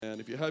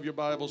If you have your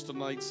Bibles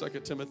tonight,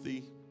 2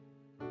 Timothy,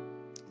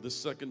 the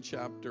 2nd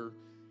chapter.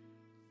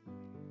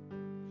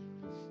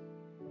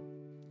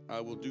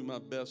 I will do my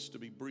best to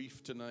be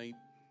brief tonight.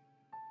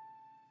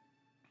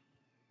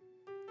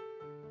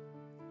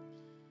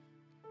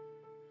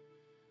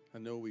 I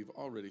know we've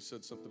already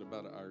said something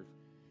about our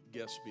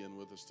guests being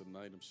with us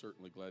tonight. I'm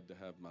certainly glad to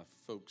have my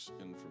folks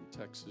in from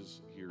Texas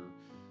here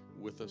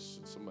with us.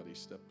 And somebody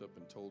stepped up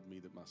and told me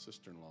that my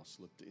sister-in-law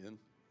slipped in,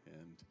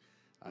 and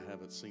I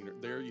haven't seen her.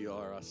 There you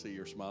are. I see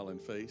your smiling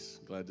face.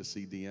 Glad to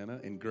see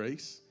Deanna and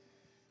Grace.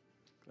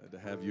 Glad to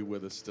have you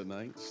with us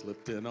tonight.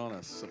 Slipped in on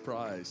us.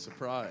 Surprise,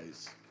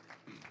 surprise.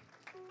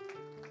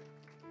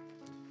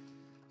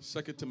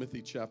 2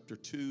 Timothy chapter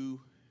 2,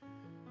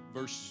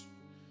 verse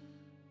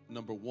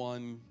number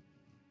 1.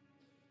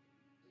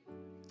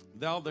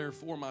 Thou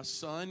therefore, my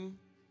son,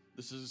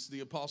 this is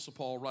the Apostle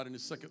Paul writing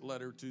his second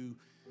letter to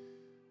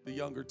the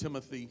younger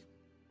Timothy,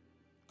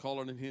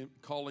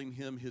 calling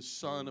him his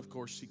son. Of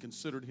course, he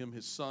considered him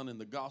his son in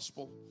the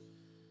gospel.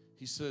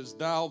 He says,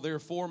 Thou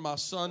therefore, my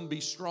son, be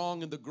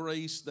strong in the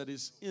grace that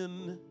is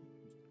in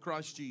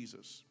Christ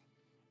Jesus,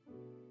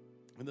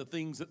 and the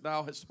things that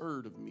thou hast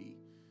heard of me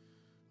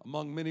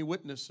among many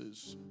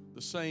witnesses,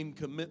 the same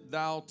commit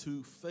thou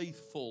to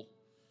faithful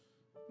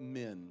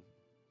men,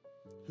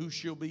 who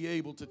shall be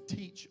able to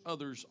teach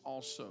others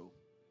also.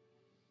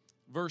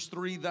 Verse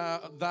 3,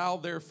 thou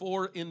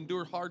therefore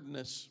endure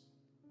hardness.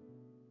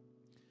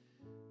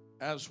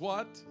 As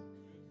what?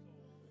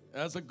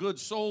 As a good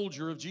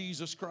soldier of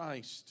Jesus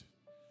Christ.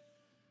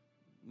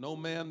 No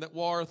man that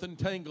warreth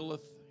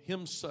entangleth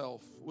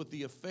himself with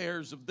the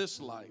affairs of this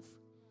life,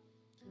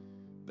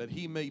 that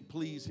he may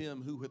please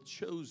him who hath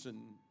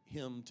chosen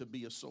him to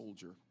be a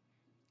soldier.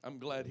 I'm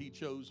glad he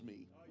chose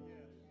me.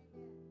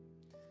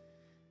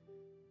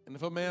 And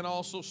if a man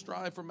also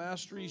strive for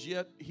masteries,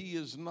 yet he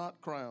is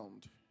not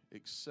crowned,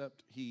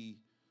 except he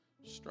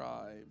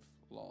strive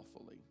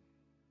lawfully.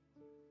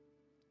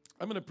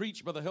 I'm going to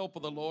preach by the help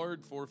of the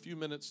Lord for a few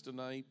minutes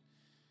tonight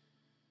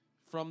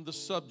from the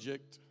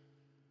subject,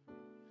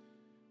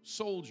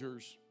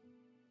 soldiers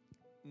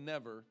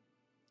never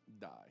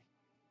die.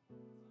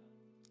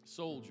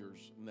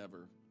 Soldiers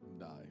never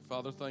die.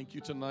 Father, thank you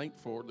tonight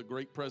for the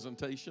great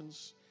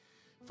presentations,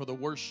 for the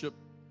worship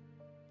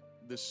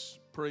this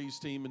praise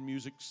team and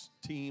music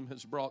team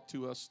has brought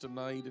to us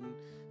tonight and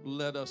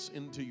led us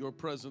into your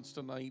presence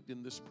tonight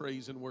in this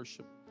praise and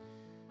worship.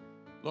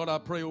 Lord, I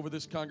pray over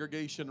this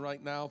congregation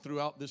right now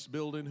throughout this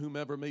building,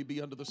 whomever may be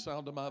under the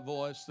sound of my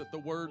voice, that the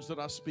words that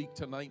I speak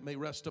tonight may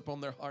rest upon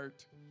their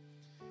heart.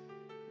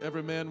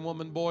 Every man,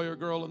 woman, boy, or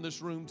girl in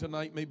this room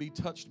tonight may be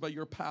touched by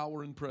your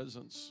power and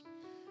presence.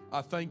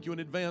 I thank you in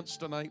advance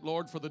tonight,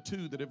 Lord, for the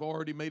two that have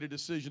already made a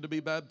decision to be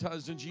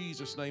baptized in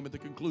Jesus' name at the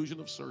conclusion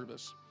of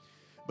service.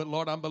 But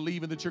Lord, I'm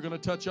believing that you're going to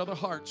touch other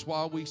hearts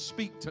while we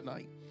speak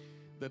tonight,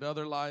 that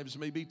other lives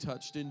may be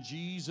touched. In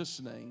Jesus'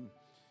 name,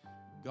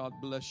 God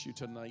bless you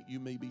tonight. You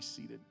may be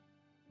seated.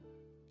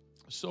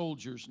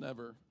 Soldiers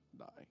never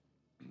die.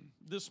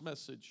 This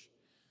message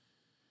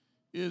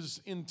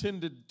is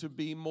intended to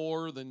be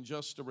more than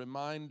just a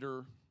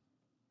reminder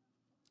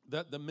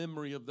that the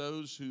memory of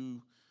those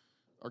who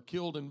are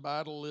killed in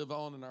battle live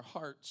on in our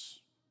hearts.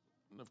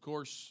 And of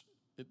course,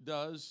 it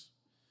does.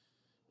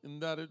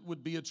 And that it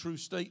would be a true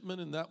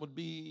statement, and that would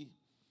be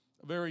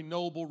a very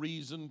noble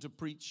reason to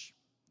preach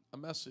a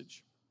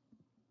message.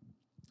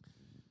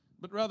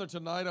 But rather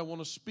tonight, I want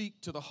to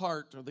speak to the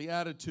heart or the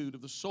attitude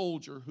of the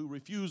soldier who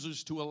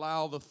refuses to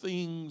allow the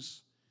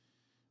things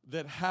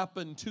that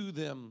happen to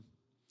them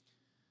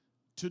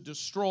to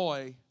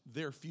destroy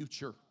their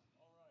future.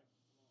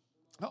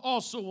 I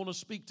also want to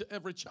speak to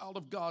every child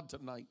of God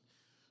tonight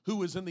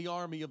who is in the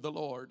army of the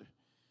Lord,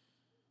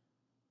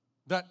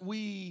 that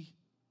we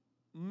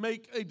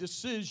make a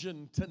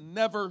decision to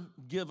never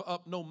give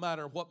up no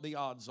matter what the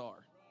odds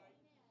are.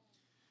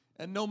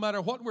 And no matter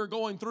what we're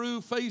going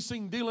through,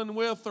 facing, dealing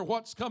with, or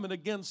what's coming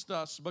against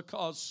us,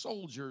 because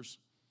soldiers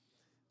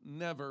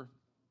never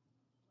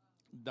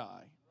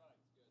die.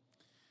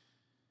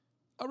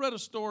 I read a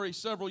story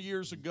several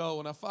years ago,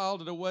 and I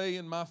filed it away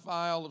in my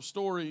file of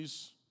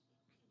stories.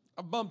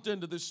 I bumped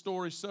into this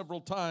story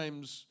several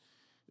times.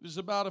 It is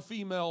about a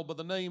female by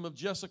the name of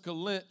Jessica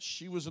Lynch.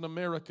 She was an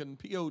American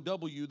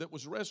POW that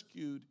was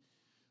rescued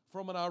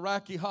from an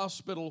Iraqi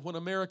hospital when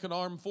American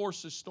armed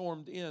forces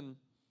stormed in.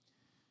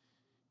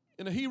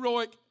 In a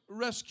heroic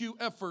rescue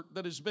effort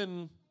that has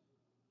been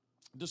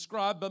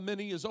described by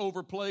many as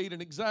overplayed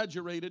and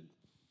exaggerated.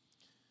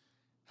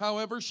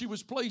 However, she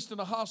was placed in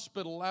a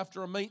hospital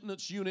after a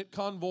maintenance unit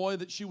convoy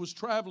that she was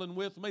traveling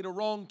with made a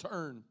wrong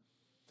turn.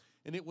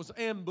 And it was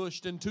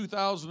ambushed in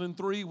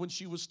 2003 when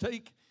she was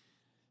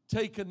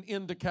taken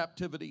into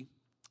captivity.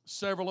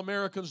 Several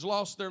Americans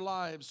lost their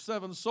lives.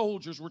 7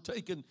 soldiers were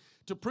taken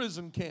to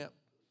prison camp,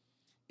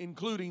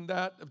 including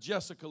that of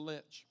Jessica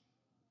Lynch.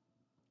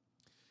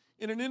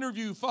 In an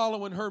interview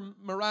following her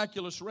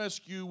miraculous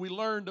rescue, we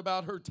learned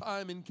about her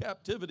time in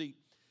captivity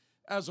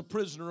as a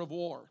prisoner of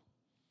war.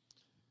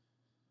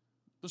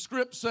 The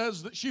script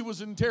says that she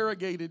was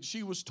interrogated,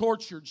 she was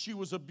tortured, she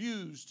was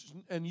abused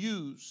and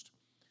used.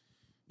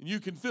 And you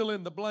can fill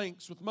in the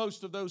blanks with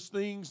most of those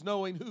things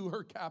knowing who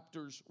her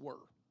captors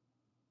were.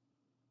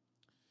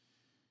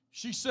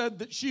 She said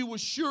that she was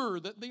sure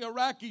that the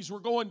Iraqis were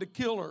going to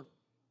kill her.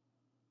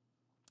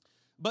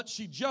 But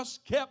she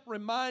just kept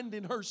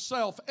reminding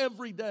herself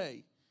every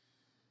day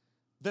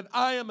that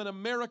I am an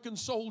American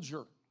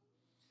soldier,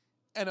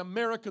 and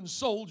American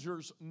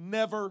soldiers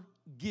never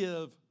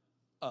give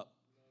up.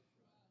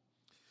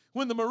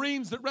 When the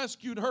Marines that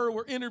rescued her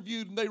were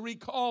interviewed and they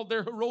recalled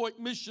their heroic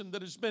mission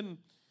that has been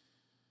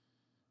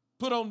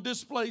put on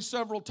display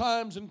several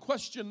times and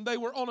questioned, they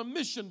were on a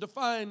mission to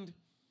find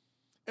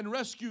and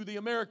rescue the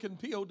American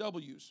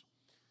POWs.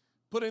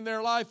 Putting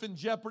their life in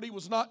jeopardy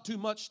was not too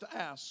much to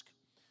ask.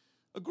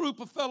 A group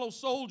of fellow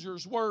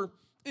soldiers were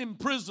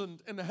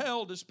imprisoned and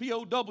held as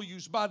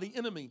POWs by the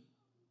enemy.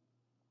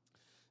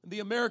 The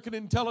American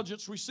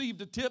intelligence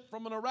received a tip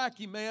from an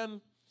Iraqi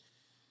man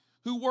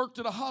who worked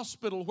at a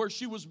hospital where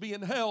she was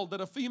being held, that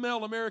a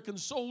female American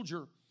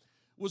soldier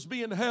was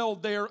being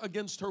held there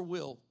against her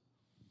will.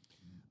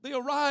 They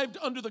arrived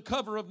under the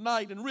cover of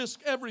night and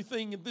risked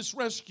everything in this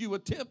rescue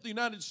attempt. The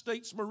United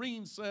States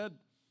Marines said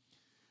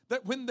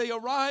that when they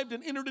arrived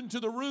and entered into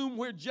the room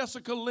where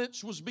Jessica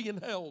Lynch was being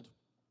held,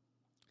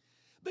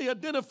 they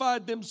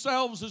identified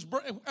themselves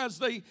as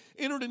they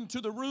entered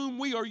into the room.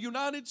 We are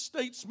United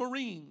States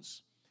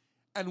Marines,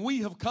 and we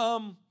have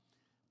come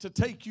to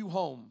take you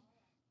home.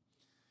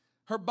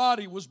 Her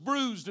body was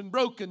bruised and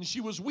broken.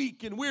 She was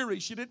weak and weary.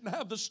 She didn't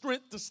have the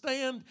strength to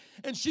stand,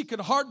 and she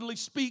could hardly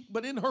speak.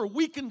 But in her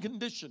weakened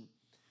condition,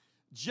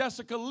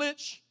 Jessica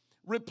Lynch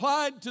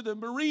replied to the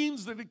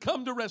Marines that had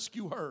come to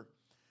rescue her,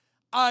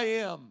 I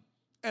am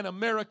an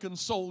American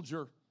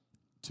soldier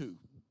too.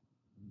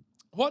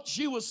 What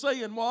she was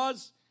saying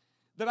was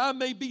that I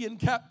may be in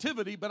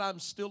captivity, but I'm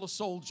still a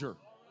soldier.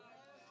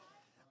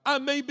 I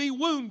may be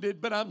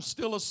wounded, but I'm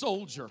still a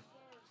soldier.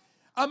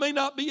 I may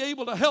not be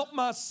able to help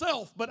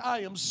myself, but I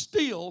am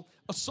still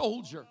a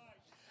soldier.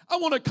 I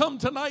want to come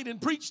tonight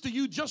and preach to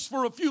you just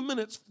for a few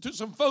minutes to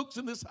some folks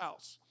in this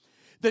house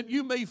that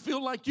you may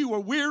feel like you are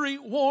weary,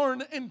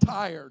 worn, and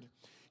tired.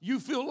 You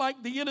feel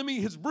like the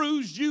enemy has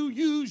bruised you,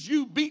 used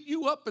you, beat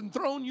you up, and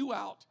thrown you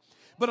out.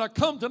 But I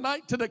come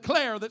tonight to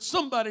declare that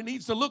somebody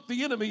needs to look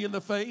the enemy in the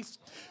face,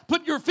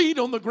 put your feet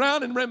on the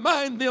ground, and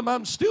remind them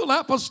I'm still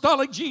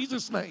apostolic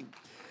Jesus' name.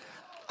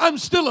 I'm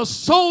still a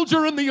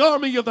soldier in the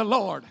army of the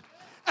Lord.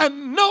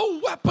 And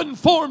no weapon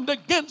formed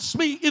against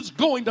me is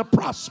going to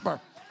prosper.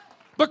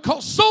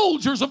 Because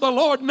soldiers of the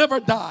Lord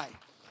never die.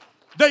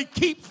 They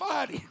keep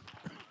fighting.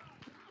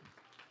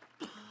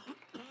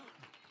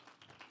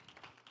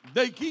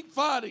 They keep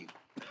fighting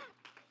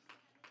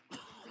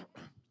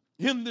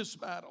in this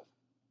battle.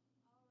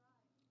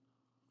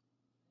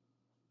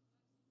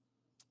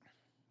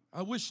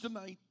 I wish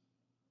tonight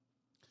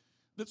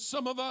that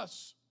some of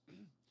us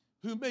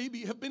who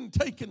maybe have been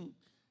taken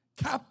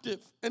captive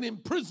and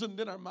imprisoned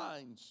in our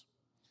minds,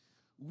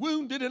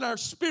 wounded in our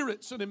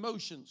spirits and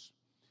emotions,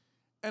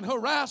 and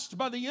harassed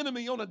by the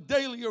enemy on a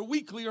daily or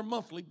weekly or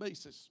monthly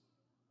basis.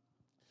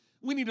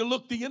 We need to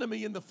look the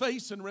enemy in the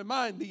face and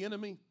remind the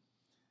enemy,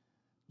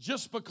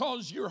 just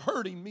because you're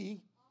hurting me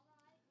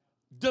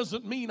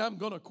doesn't mean I'm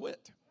going to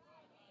quit.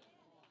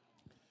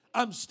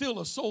 I'm still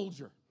a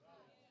soldier.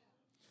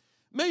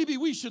 Maybe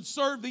we should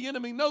serve the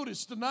enemy.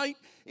 Notice tonight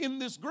in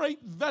this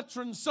great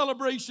veteran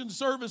celebration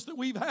service that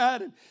we've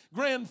had in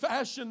grand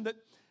fashion that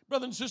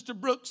Brother and Sister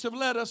Brooks have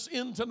led us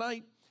in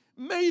tonight.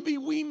 Maybe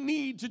we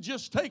need to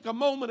just take a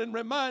moment and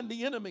remind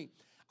the enemy,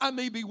 I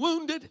may be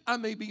wounded, I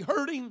may be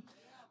hurting,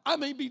 I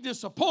may be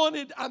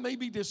disappointed, I may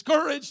be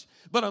discouraged,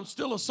 but I'm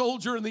still a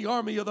soldier in the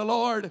army of the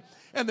Lord,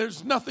 and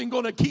there's nothing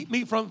going to keep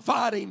me from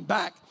fighting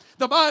back.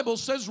 The Bible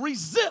says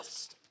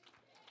resist.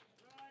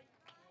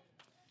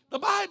 The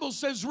Bible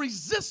says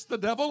resist the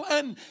devil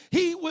and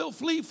he will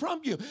flee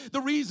from you. The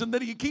reason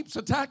that he keeps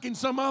attacking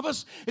some of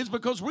us is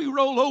because we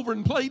roll over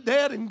and play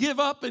dead and give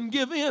up and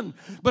give in.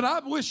 But I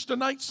wish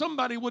tonight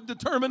somebody would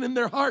determine in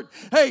their heart,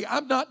 hey,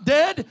 I'm not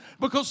dead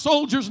because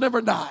soldiers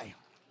never die.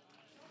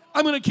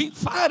 I'm going to keep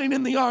fighting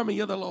in the army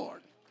of the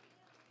Lord.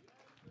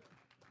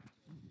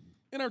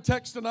 In our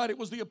text tonight, it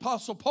was the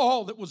Apostle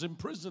Paul that was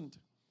imprisoned.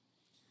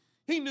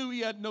 He knew he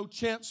had no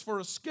chance for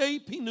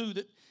escape. He knew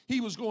that he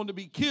was going to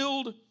be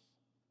killed.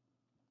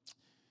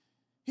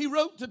 He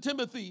wrote to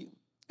Timothy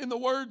in the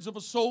words of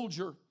a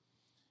soldier,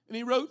 and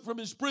he wrote from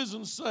his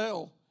prison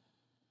cell,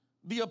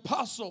 the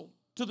apostle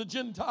to the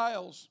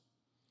Gentiles.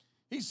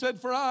 He said,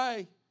 for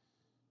I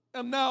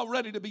am now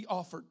ready to be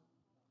offered.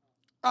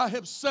 I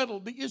have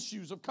settled the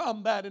issues of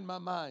combat in my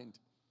mind.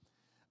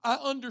 I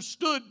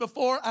understood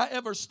before I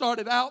ever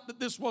started out that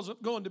this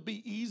wasn't going to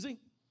be easy.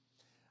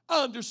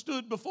 I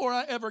understood before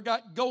I ever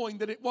got going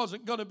that it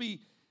wasn't going to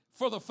be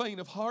for the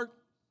faint of heart.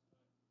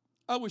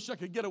 I wish I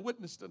could get a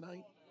witness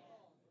tonight.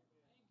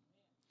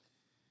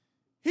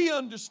 He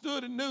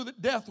understood and knew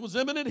that death was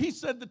imminent. He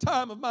said the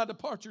time of my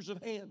departure is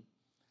at hand.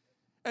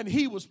 And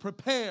he was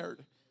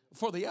prepared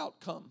for the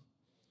outcome.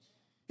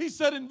 He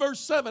said in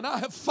verse 7, I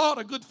have fought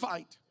a good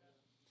fight.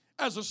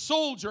 As a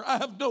soldier, I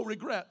have no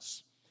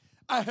regrets.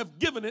 I have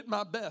given it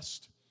my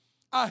best.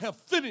 I have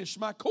finished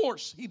my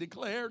course, he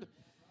declared.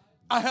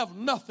 I have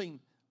nothing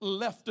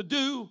left to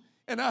do,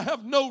 and I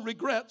have no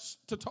regrets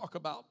to talk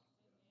about.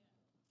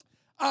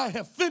 I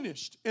have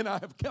finished, and I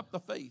have kept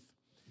the faith.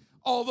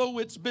 Although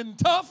it's been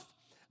tough,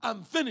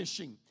 I'm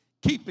finishing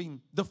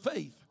keeping the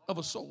faith of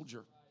a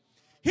soldier.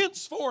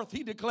 Henceforth,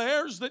 he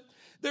declares that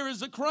there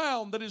is a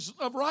crown that is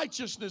of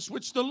righteousness,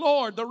 which the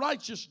Lord, the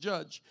righteous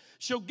judge,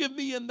 shall give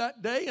me in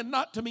that day, and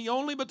not to me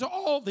only, but to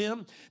all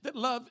them that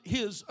love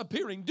his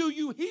appearing. Do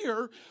you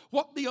hear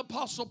what the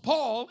Apostle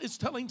Paul is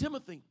telling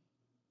Timothy?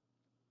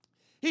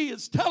 He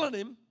is telling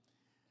him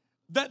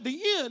that the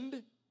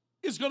end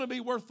is going to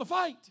be worth the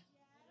fight.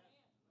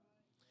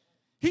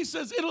 He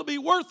says it'll be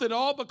worth it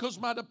all because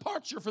my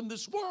departure from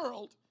this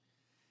world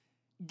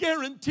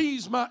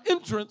guarantees my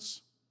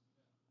entrance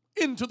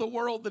into the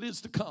world that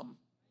is to come.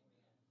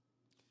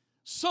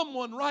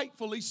 Someone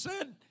rightfully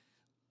said,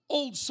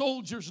 old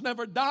soldiers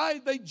never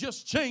die, they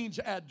just change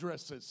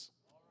addresses.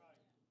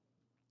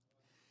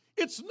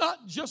 It's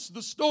not just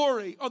the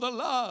story or the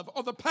love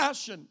or the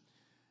passion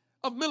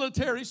of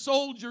military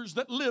soldiers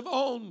that live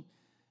on,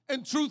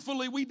 and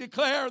truthfully we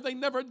declare they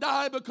never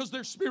die because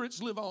their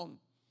spirits live on.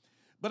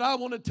 But I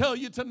want to tell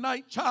you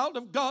tonight, child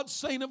of God,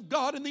 saint of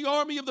God, in the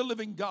army of the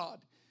living God,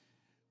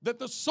 that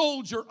the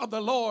soldier of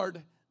the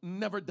Lord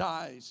never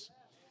dies.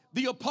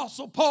 The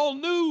Apostle Paul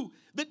knew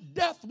that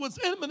death was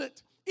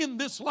imminent in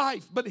this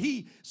life, but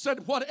he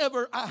said,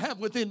 whatever I have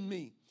within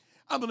me,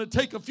 I'm going to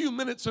take a few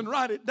minutes and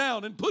write it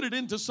down and put it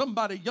into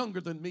somebody younger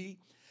than me.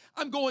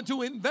 I'm going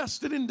to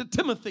invest it into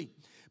Timothy,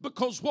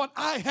 because what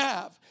I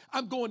have,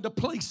 I'm going to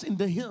place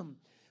into him.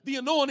 The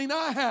anointing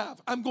I have,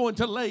 I'm going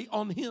to lay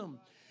on him.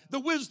 The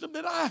wisdom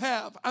that I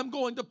have, I'm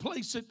going to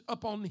place it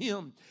upon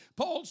him.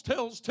 Paul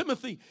tells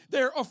Timothy,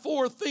 there are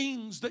 4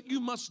 things that you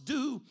must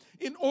do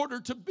in order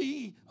to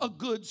be a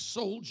good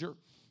soldier.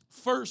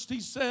 First,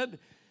 he said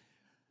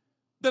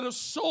that a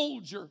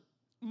soldier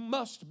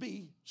must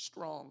be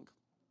strong.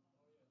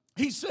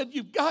 He said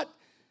you've got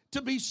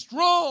to be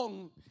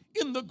strong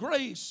in the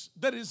grace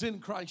that is in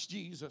Christ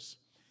Jesus.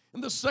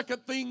 And the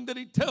second thing that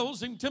he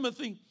tells him,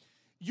 Timothy,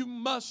 you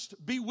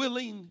must be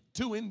willing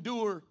to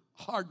endure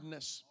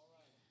hardness.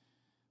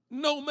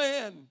 No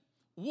man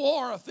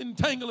warreth,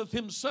 entangleth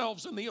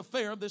himself in the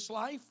affair of this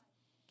life,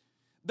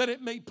 that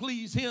it may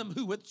please him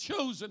who hath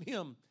chosen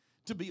him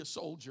to be a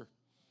soldier.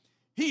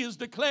 He is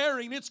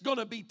declaring it's going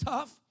to be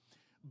tough.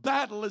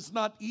 Battle is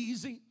not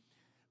easy.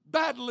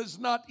 Battle is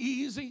not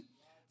easy.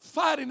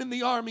 Fighting in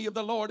the army of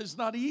the Lord is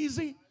not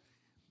easy.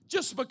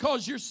 Just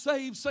because you're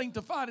saved,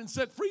 sanctified, and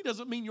set free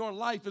doesn't mean your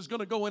life is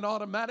going to go in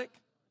automatic.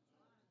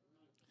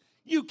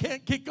 You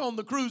can't kick on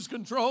the cruise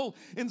control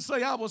and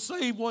say, I was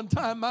saved one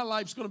time, my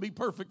life's going to be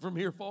perfect from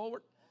here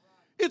forward.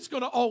 It's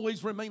going to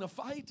always remain a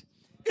fight.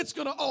 There's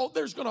going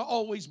to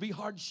always be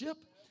hardship.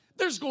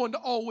 There's going to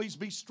always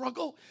be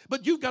struggle.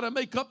 But you've got to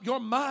make up your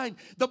mind.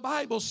 The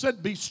Bible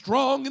said, be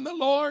strong in the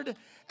Lord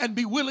and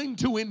be willing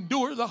to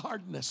endure the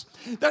hardness.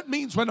 That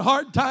means when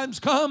hard times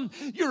come,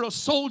 you're a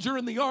soldier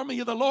in the army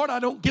of the Lord. I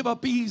don't give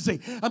up easy.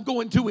 I'm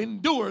going to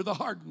endure the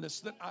hardness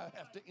that I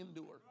have to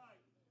endure.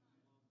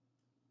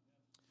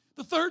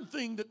 The third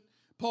thing that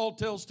Paul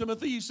tells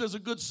Timothy, he says a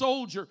good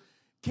soldier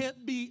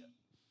can't be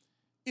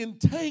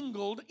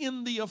entangled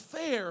in the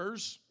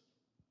affairs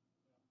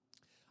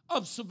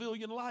of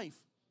civilian life.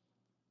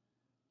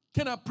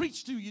 Can I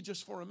preach to you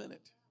just for a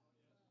minute?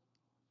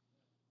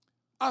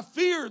 I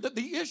fear that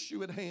the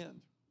issue at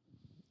hand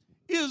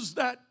is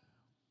that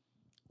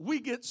we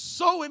get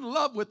so in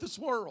love with this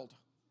world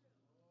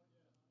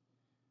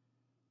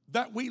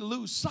that we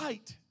lose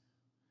sight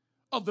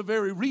of the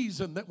very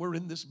reason that we're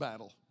in this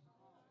battle.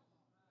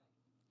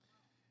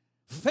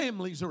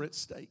 Families are at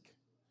stake.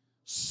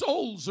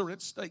 Souls are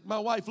at stake. My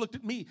wife looked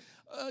at me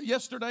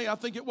yesterday, I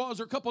think it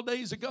was, or a couple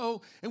days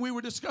ago, and we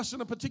were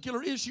discussing a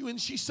particular issue, and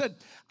she said,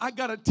 I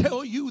got to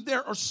tell you,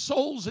 there are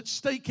souls at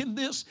stake in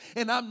this,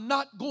 and I'm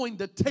not going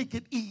to take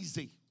it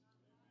easy.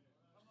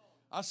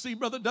 I see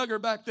Brother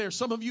Duggar back there.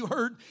 Some of you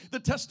heard the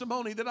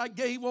testimony that I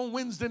gave on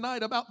Wednesday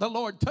night about the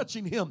Lord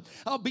touching him.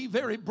 I'll be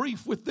very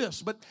brief with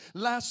this, but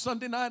last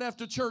Sunday night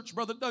after church,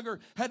 Brother Duggar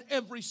had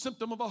every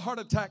symptom of a heart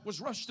attack,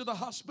 was rushed to the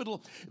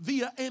hospital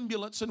via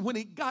ambulance, and when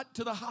he got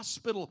to the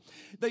hospital,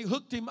 they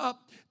hooked him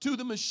up to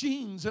the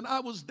machines, and I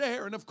was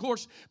there, and of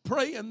course,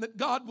 praying that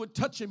God would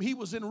touch him. He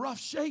was in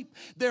rough shape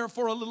there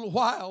for a little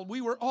while.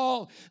 We were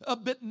all a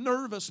bit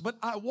nervous, but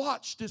I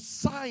watched as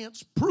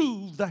science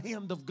proved the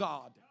hand of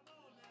God.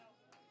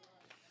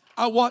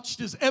 I watched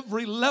his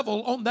every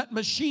level on that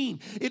machine.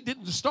 It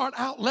didn't start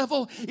out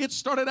level. It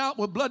started out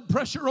with blood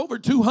pressure over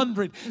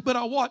 200. But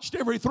I watched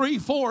every 3,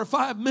 4, or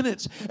 5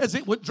 minutes as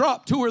it would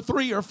drop 2 or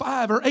 3 or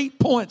 5 or 8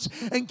 points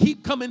and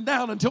keep coming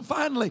down until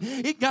finally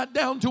it got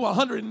down to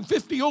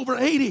 150 over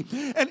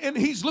 80. And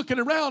he's looking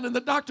around, and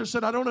the doctor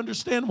said, I don't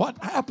understand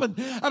what happened.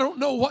 I don't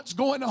know what's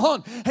going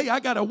on. Hey, I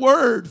got a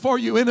word for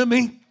you,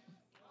 enemy.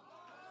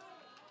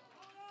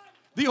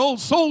 The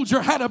old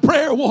soldier had a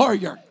prayer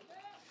warrior.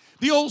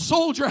 The old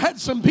soldier had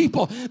some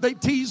people. They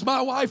tease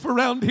my wife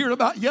around here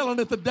about yelling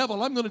at the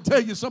devil. I'm going to tell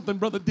you something,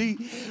 Brother D.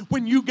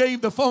 When you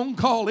gave the phone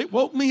call, it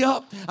woke me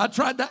up. I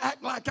tried to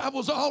act like I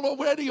was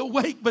already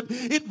awake, but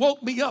it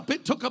woke me up.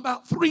 It took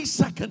about 3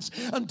 seconds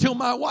until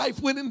my wife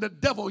went into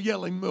devil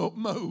yelling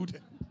mode.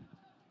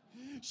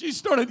 She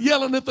started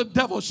yelling at the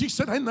devil. She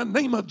said, in the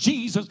name of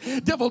Jesus,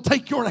 devil,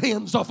 take your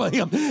hands off of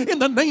him. In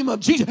the name of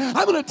Jesus.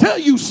 I'm going to tell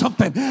you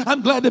something.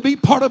 I'm glad to be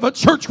part of a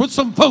church with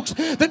some folks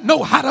that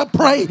know how to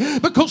pray,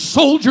 because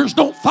soldiers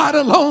don't fight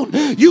alone.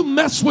 You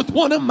mess with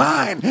one of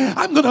mine,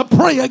 I'm going to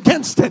pray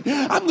against it.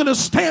 I'm going to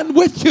stand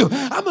with you.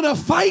 I'm going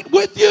to fight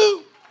with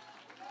you.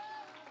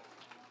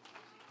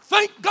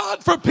 Thank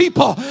God for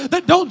people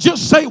that don't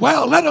just say,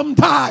 well, let them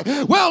die.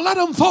 Well, let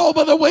them fall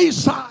by the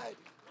wayside.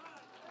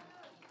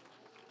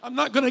 I'm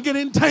not going to get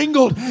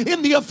entangled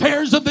in the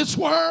affairs of this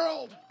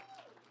world.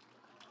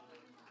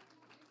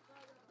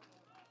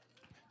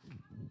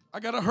 I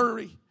got to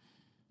hurry.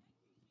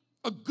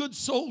 A good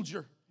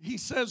soldier, he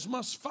says,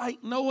 must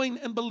fight knowing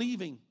and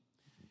believing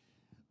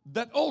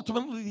that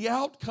ultimately the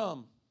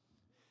outcome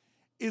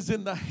is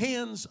in the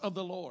hands of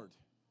the Lord.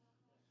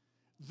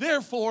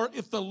 Therefore,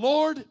 if the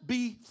Lord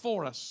be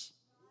for us,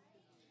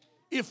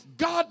 if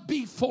God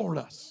be for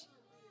us,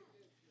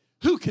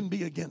 who can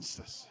be against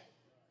us?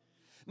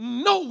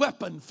 No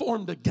weapon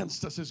formed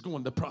against us is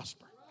going to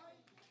prosper.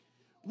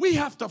 We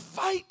have to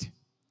fight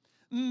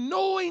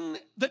knowing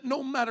that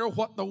no matter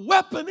what the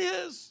weapon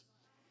is,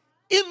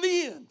 in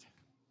the end,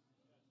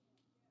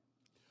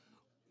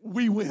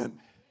 we win.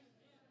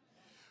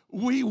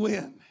 We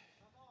win.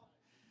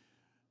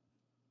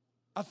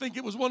 I think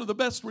it was one of the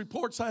best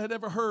reports I had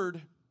ever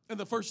heard, and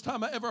the first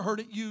time I ever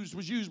heard it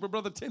was used by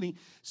Brother Tenney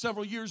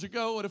several years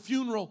ago at a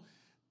funeral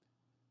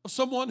of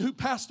someone who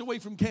passed away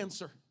from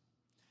cancer.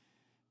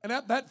 And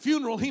at that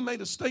funeral, he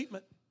made a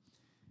statement.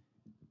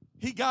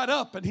 He got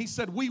up and he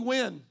said, we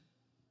win.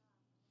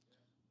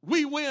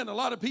 We win. A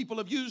lot of people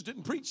have used it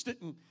and preached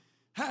it and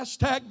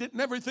hashtagged it and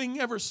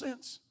everything ever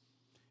since.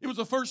 It was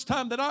the first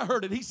time that I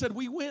heard it. He said,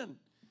 we win.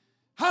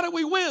 How do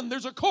we win?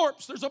 There's a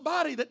corpse. There's a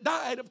body that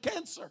died of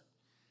cancer.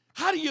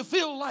 How do you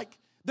feel like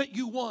that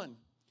you won?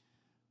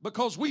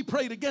 Because we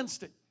prayed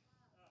against it.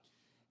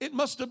 It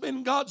must have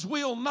been God's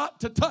will not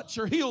to touch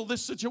or heal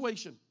this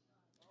situation.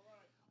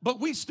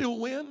 But we still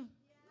win.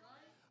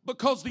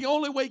 Because the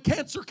only way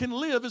cancer can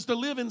live is to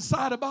live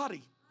inside a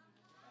body.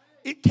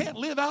 It can't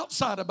live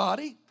outside a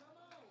body.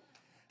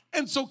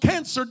 And so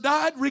cancer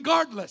died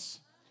regardless.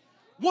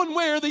 One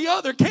way or the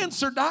other,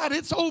 cancer died.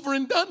 It's over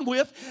and done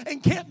with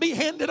and can't be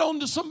handed on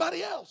to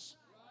somebody else.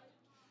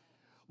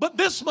 But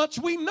this much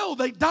we know,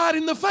 they died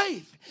in the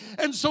faith.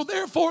 And so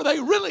therefore they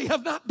really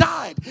have not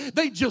died.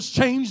 They just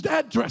changed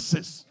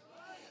addresses.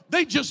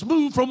 They just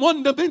moved from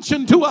one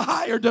dimension to a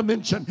higher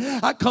dimension.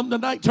 I come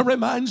tonight to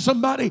remind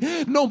somebody,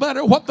 no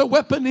matter what the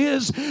weapon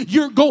is,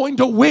 you're going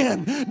to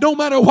win. No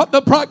matter what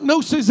the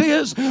prognosis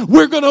is,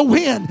 we're going to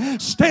win.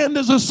 Stand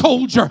as a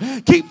soldier.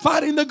 Keep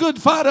fighting the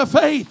good fight of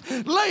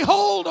faith. Lay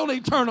hold on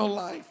eternal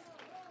life.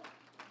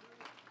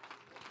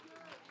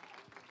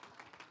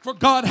 For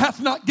God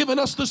hath not given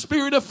us the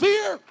spirit of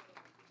fear,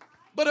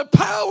 but of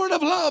power and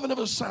of love and of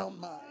a sound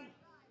mind.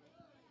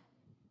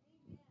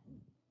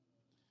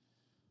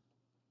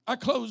 I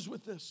close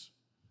with this.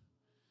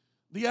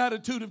 The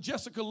attitude of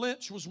Jessica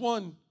Lynch was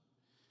one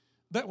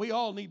that we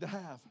all need to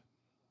have.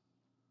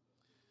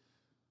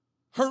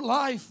 Her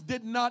life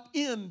did not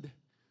end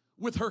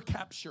with her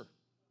capture.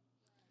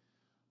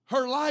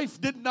 Her life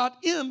did not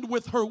end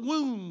with her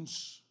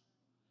wounds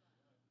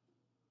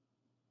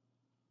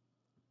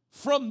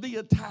from the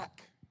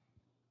attack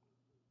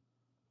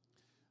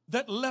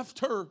that left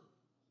her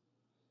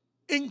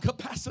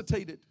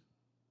incapacitated.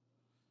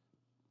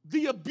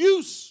 The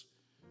abuse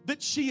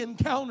that she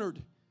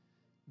encountered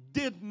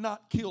did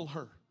not kill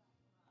her,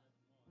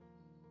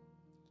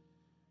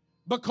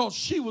 because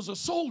she was a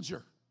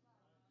soldier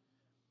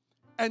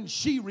and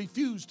she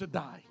refused to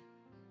die.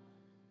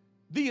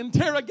 The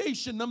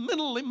interrogation, the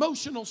mental,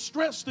 emotional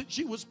stress that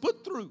she was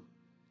put through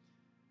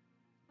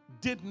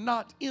did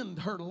not end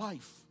her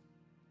life.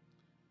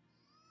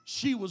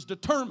 She was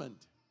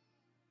determined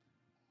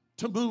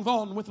to move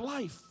on with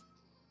life.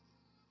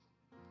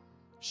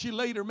 She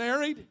later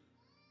married.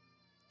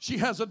 She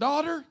has a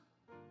daughter,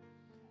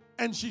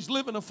 and she's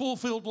living a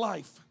fulfilled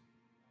life.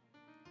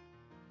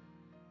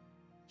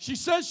 She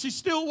says she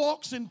still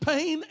walks in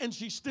pain, and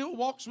she still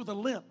walks with a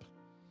limp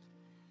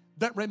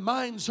that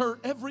reminds her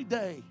every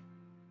day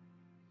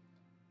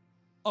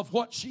of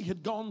what she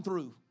had gone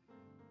through.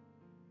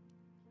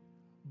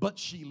 But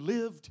she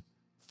lived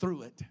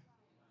through it.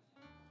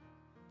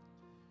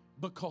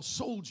 Because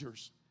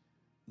soldiers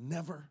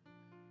never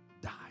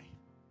die.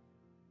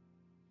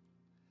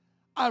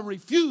 I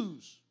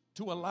refuse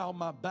to allow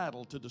my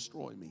battle to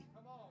destroy me.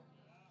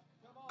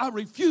 I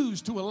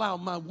refuse to allow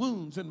my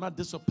wounds and my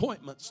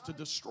disappointments to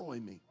destroy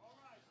me,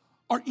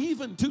 or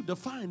even to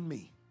define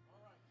me.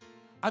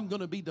 I'm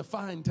going to be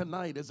defined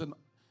tonight as a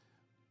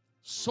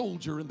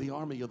soldier in the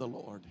army of the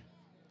Lord.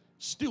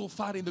 still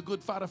fighting the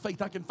good fight of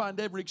faith. I can find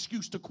every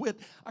excuse to quit.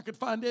 I could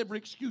find every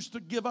excuse to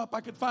give up.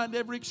 I could find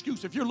every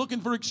excuse. If you're looking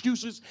for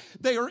excuses,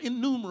 they are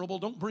innumerable.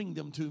 Don't bring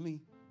them to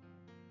me,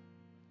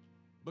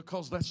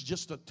 because that's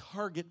just a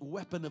target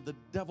weapon of the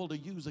devil to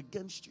use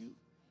against you.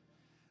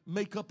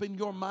 Make up in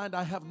your mind,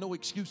 I have no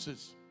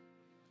excuses.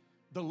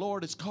 The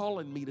Lord is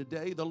calling me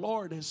today. The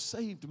Lord has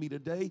saved me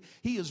today.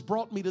 He has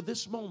brought me to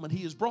this moment.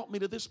 He has brought me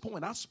to this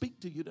point. I speak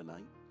to you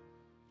tonight.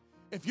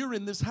 If you're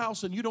in this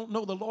house and you don't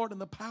know the Lord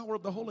and the power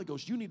of the Holy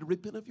Ghost, you need to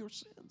repent of your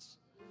sins.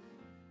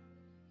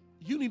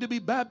 You need to be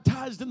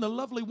baptized in the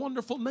lovely,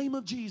 wonderful name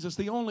of Jesus,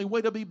 the only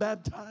way to be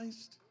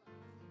baptized.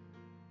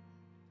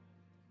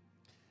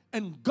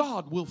 And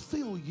God will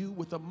fill you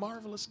with the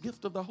marvelous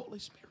gift of the Holy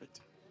Spirit.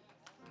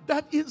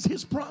 That is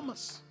His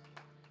promise.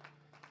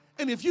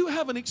 And if you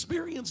haven't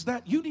experienced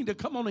that, you need to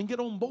come on and get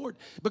on board,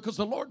 because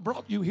the Lord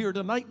brought you here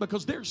tonight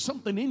because there's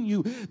something in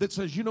you that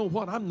says, you know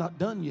what, I'm not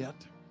done yet.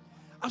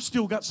 I've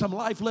still got some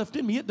life left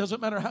in me. It doesn't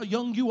matter how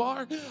young you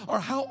are or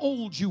how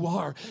old you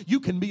are. You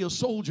can be a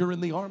soldier in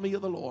the army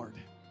of the Lord.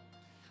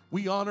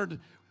 We honored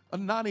a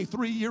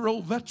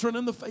 93-year-old veteran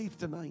in the faith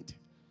tonight.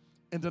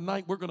 And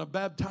tonight we're going to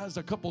baptize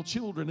a couple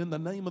children in the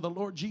name of the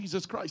Lord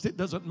Jesus Christ. It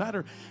doesn't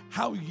matter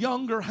how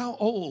young or how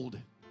old.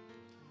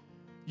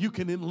 You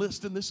can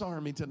enlist in this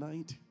army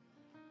tonight.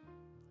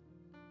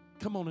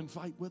 Come on and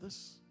fight with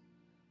us.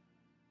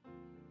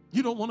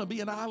 You don't want to be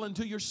an island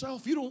to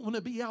yourself. You don't want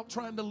to be out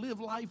trying to live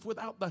life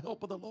without the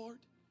help of the Lord.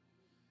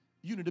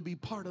 You need to be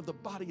part of the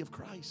body of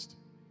Christ.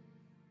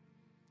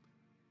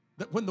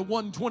 That when the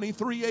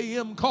 1:23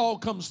 a.m. call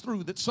comes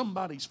through, that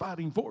somebody's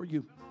fighting for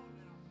you.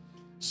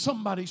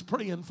 Somebody's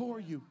praying for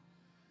you.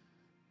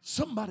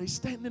 Somebody's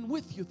standing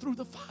with you through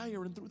the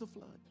fire and through the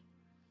flood.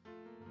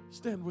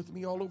 Stand with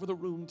me all over the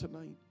room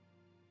tonight.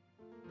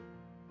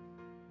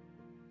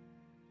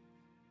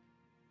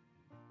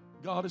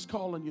 God is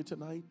calling you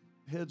tonight.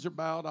 Heads are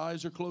bowed,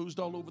 eyes are closed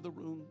all over the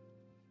room.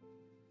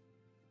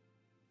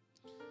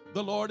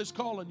 The Lord is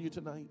calling you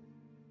tonight.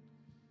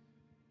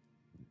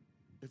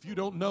 If you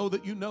don't know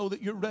that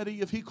you're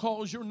ready, if He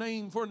calls your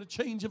name for a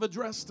change of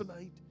address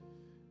tonight,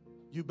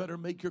 you better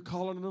make your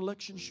call on an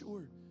election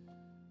sure.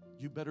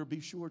 You better be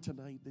sure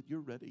tonight that you're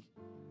ready.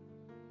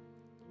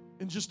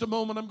 In just a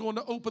moment, I'm going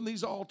to open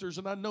these altars,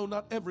 and I know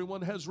not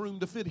everyone has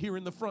room to fit here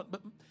in the front, but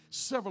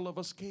several of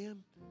us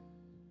can.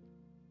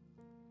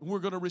 We're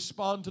going to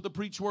respond to the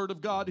preached word of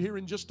God here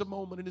in just a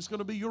moment, and it's going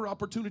to be your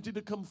opportunity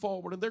to come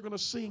forward, and they're going to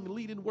sing,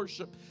 lead in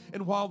worship,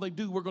 and while they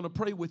do, we're going to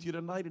pray with you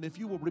tonight, and if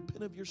you will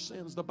repent of your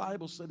sins, the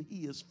Bible said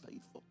He is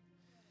faithful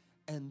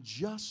and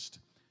just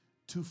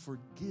to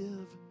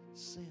forgive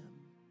sin.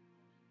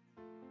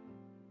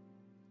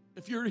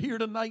 If you're here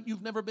tonight,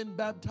 you've never been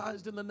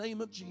baptized in the name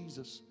of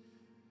Jesus,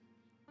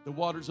 the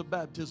waters of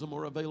baptism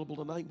are available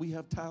tonight. We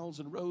have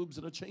towels and robes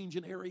and a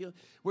changing area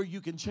where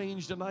you can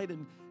change tonight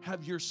and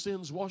have your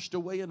sins washed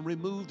away and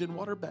removed in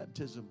water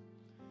baptism.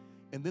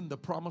 And then the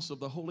promise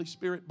of the Holy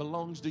Spirit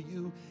belongs to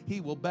you.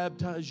 He will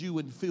baptize you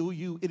and fill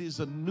you. It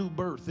is a new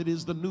birth. It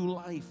is the new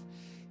life.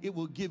 It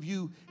will give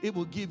you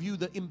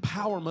the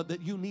empowerment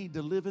that you need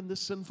to live in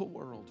this sinful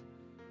world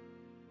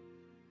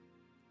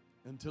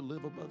and to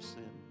live above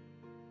sin.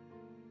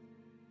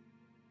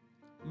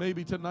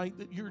 Maybe tonight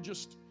that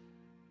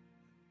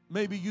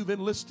maybe you've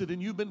enlisted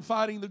and you've been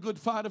fighting the good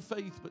fight of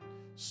faith, but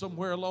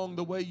somewhere along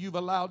the way you've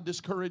allowed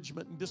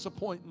discouragement and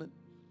disappointment,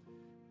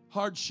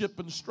 hardship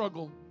and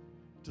struggle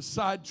to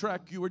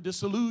sidetrack you or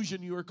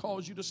disillusion you or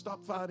cause you to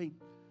stop fighting,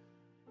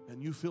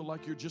 and you feel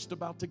like you're just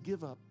about to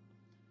give up.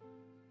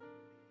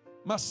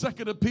 My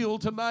second appeal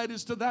tonight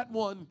is to that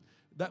one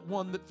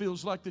that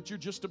feels like that you're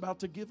just about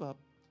to give up,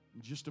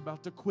 just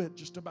about to quit,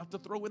 just about to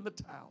throw in the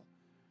towel.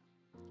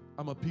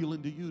 I'm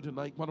appealing to you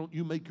tonight. Why don't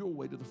you make your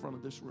way to the front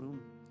of this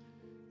room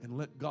and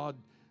let God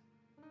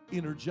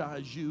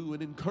energize you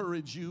and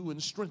encourage you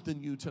and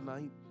strengthen you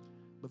tonight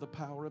by the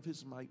power of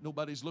His might.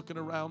 Nobody's looking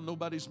around.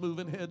 Nobody's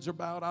moving. Heads are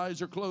bowed.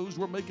 Eyes are closed.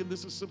 We're making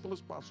this as simple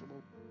as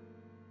possible.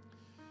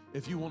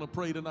 If you want to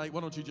pray tonight,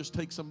 why don't you just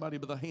take somebody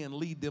by the hand,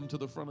 lead them to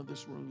the front of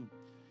this room.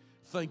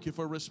 Thank you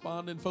for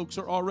responding. Folks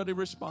are already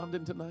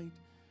responding tonight.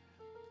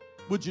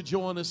 Would you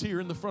join us here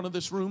in the front of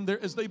this room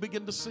there as they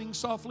begin to sing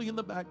softly in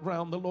the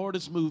background? The Lord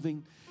is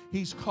moving.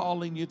 He's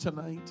calling you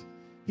tonight.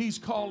 He's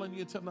calling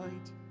you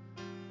tonight.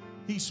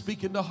 He's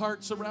speaking to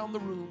hearts around the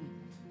room.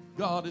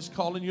 God is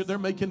calling you. They're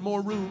making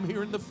more room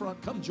here in the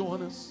front. Come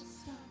join us.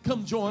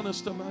 Come join us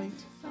tonight.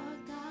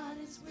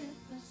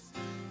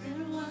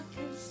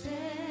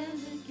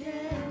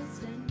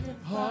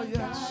 Oh,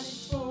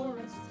 yes.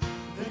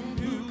 Then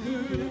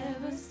who could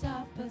ever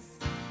stop us?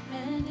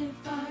 And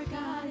if our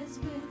God is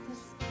with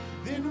us,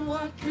 then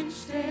what could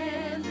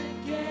stand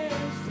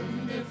against?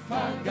 And if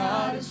our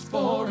God is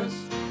for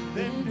us,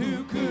 then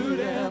who could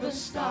ever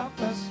stop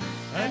us?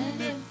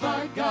 And if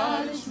our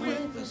God is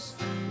with us,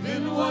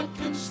 then what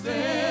could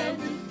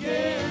stand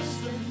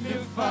against? And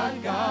if our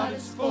God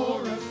is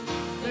for us,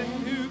 then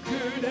who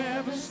could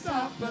ever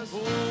stop us?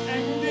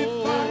 And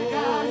if our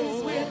God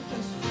is with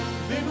us,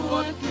 then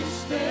what could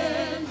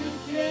stand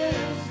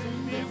against?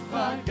 And if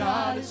our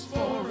God is for us,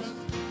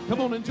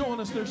 on and join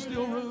us. There's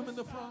still room in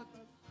the front.